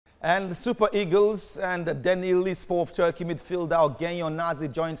And the Super Eagles and the Denili Sport Turkey midfielder Ogeyi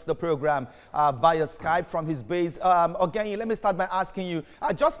Onazi joins the program via Skype from his base. Ogeyi, let me start by asking you,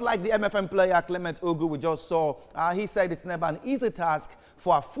 just like the MFM player Clement Ogu we just saw, he said it's never an easy task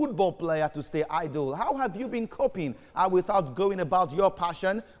for a football player to stay idle. How have you been coping without going about your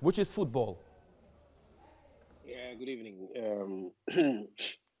passion, which is football? Yeah, good evening.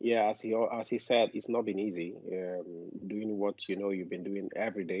 Yeah, as he said, it's not been easy. Doing what you've been doing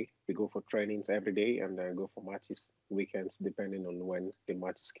every day. We go for trainings every day and go for matches weekends, depending on when the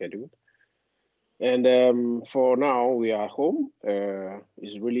match is scheduled. And for now, we are home.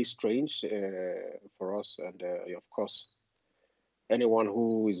 It's really strange for us, and of course, anyone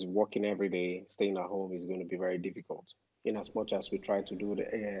who is working every day, staying at home is going to be very difficult. In as much as we try to do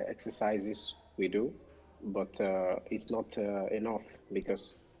the exercises we do, but it's not enough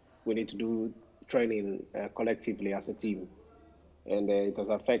because we need to do training collectively as a team, and it has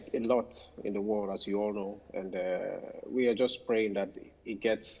affected a lot in the world, as you all know. And we are just praying that it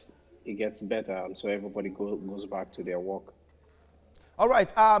gets better, and so everybody goes back to their work. All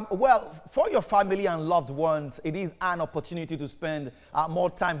right. Well, for your family and loved ones, it is an opportunity to spend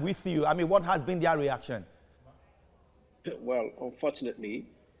more time with you. I mean, what has been their reaction? Well, unfortunately,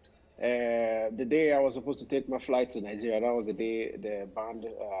 the day I was supposed to take my flight to Nigeria, that was the day the band,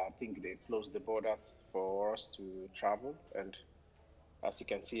 I think they closed the borders for us to travel. And as you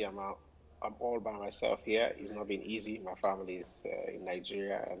can see, I'm all by myself here. It's not been easy. My family is in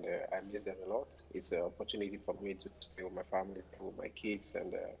Nigeria, and I miss them a lot. It's an opportunity for me to stay with my family, stay with my kids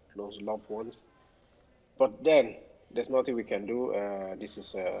and close loved ones. But then there's nothing we can do. This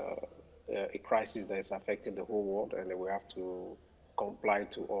is a crisis that is affecting the whole world, and we have to comply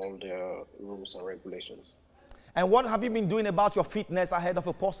to all the rules and regulations. And what have you been doing about your fitness ahead of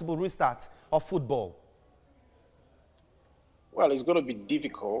a possible restart of football? Well, it's going to be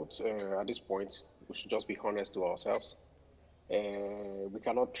difficult at this point. We should just be honest to ourselves. We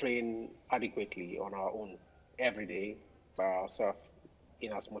cannot train adequately on our own every day by ourselves,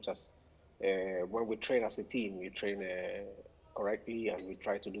 in as much as when we train as a team, we train correctly and we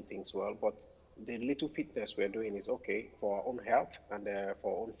try to do things well. But the little fitness we're doing is okay for our own health and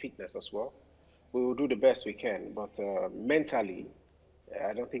for our own fitness as well. We will do the best we can, but mentally,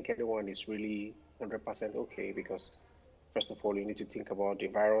 I don't think anyone is really 100% okay because, first of all, you need to think about the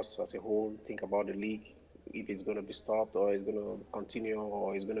virus as a whole, think about the league, if it's going to be stopped or it's going to continue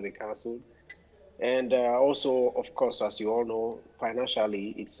or it's going to be cancelled. And also, of course, as you all know,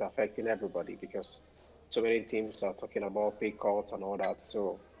 financially, it's affecting everybody because so many teams are talking about pay cuts and all that.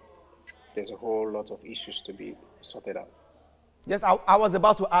 So there's a whole lot of issues to be sorted out. Yes, I was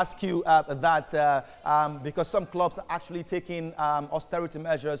about to ask you that because some clubs are actually taking austerity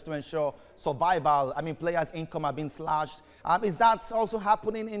measures to ensure survival. I mean, players' income have been slashed. Is that also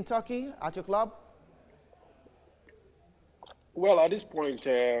happening in Turkey at your club? Well, at this point,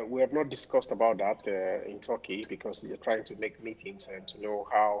 we have not discussed about that in Turkey because they're trying to make meetings and to know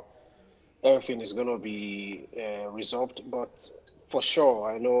how everything is going to be resolved. But for sure,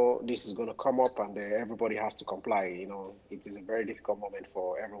 I know this is going to come up and everybody has to comply. It is a very difficult moment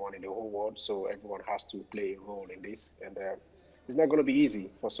for everyone in the whole world. So everyone has to play a role in this. And it's not going to be easy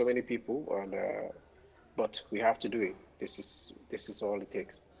for so many people. But we have to do it. This is all it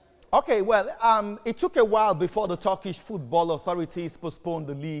takes. Okay, well, it took a while before the Turkish football authorities postponed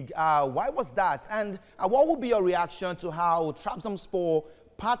the league. Why was that? And what would be your reaction to how Trabzonspor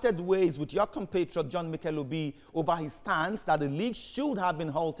parted ways with your compatriot John Mikel Obi over his stance that the league should have been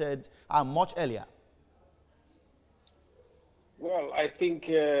halted much earlier? Well, I think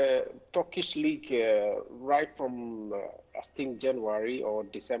Turkish league right from I think January or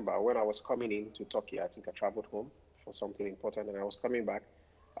December when I was coming into Turkey. I think I traveled home for something important and I was coming back.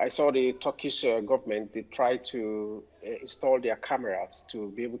 I saw the Turkish government, they try to install their cameras to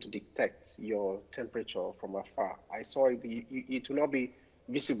be able to detect your temperature from afar. I saw it will not be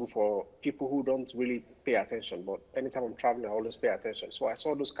visible for people who don't really pay attention, but anytime I'm traveling, I always pay attention. So I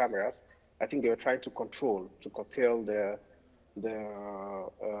saw those cameras. I think they were trying to curtail the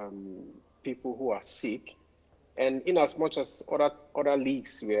people who are sick. And in as much as other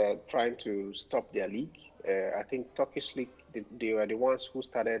leagues were trying to stop their league, I think Turkish league they were the ones who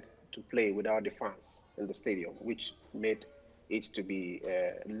started to play without the fans in the stadium, which made it to be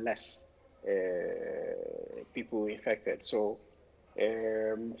less people infected. So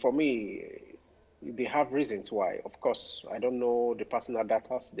for me, they have reasons why. Of course, I don't know the personal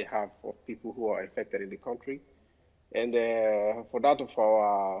data they have of people who are infected in the country. And for that of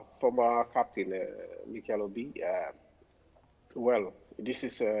our former captain, Mikel Obi, well, this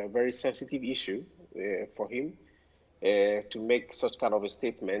is a very sensitive issue for him. to make such kind of a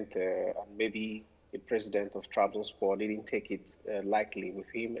statement, and maybe the president of Trabzonspor didn't take it lightly with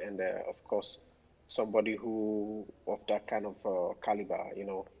him, and of course, somebody who of that kind of caliber, you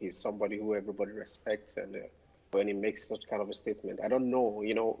know, he's somebody who everybody respects, and when he makes such kind of a statement, I don't know,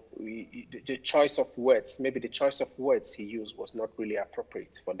 you know, the choice of words, maybe the choice of words he used was not really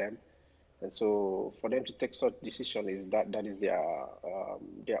appropriate for them, and so for them to take such decision is that is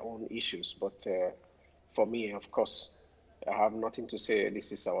their own issues, but. For me, of course, I have nothing to say.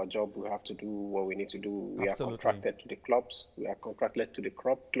 This is our job. We have to do what we need to do. We are Absolutely. contracted to the clubs. We are contracted to the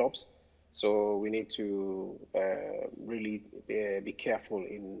clubs. So we need to really be careful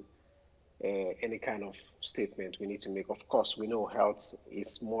in any kind of statement we need to make. Of course, we know health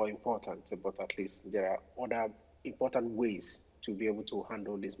is more important, but at least there are other important ways to be able to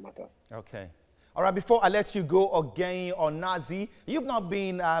handle this matter. Okay. All right, before I let you go, Ogeyi Onazi, you've not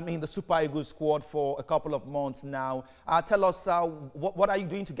been in the Super Eagles squad for a couple of months now. Tell us, what are you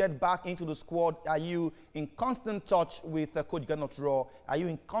doing to get back into the squad? Are you in constant touch with Coach Gernot Rohr? Are you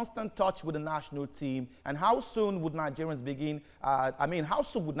in constant touch with the national team? And how soon would Nigerians begin, how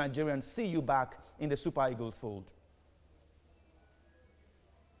soon would Nigerians see you back in the Super Eagles fold?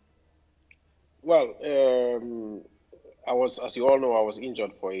 Well, I was, as you all know, I was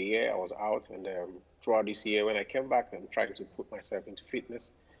injured for a year. I was out, and throughout this year, when I came back, I'm trying to put myself into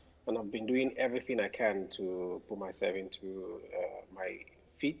fitness, and I've been doing everything I can to put myself into my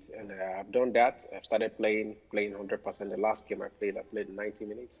fit, and I've done that. I've started playing 100%. The last game I played 90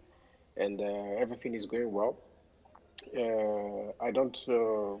 minutes, and everything is going well. I don't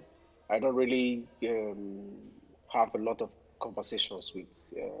really have a lot of conversations with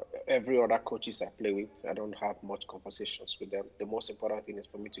every other coaches I play with. I don't have much conversations with them. The most important thing is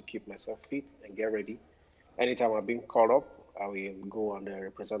for me to keep myself fit and get ready. Anytime I've been called up, I will go and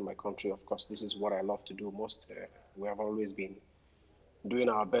represent my country. Of course, this is what I love to do most. We have always been doing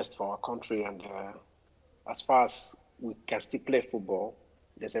our best for our country, and as far as we can still play football,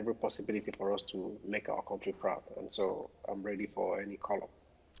 there's every possibility for us to make our country proud. And so I'm ready for any call-up.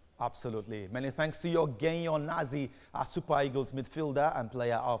 Absolutely. Many thanks to you, Ogeyi Onazi, Super Eagles midfielder and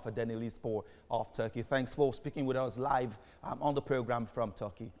player of Denilispor of Turkey. Thanks for speaking with us live on the program from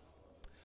Turkey.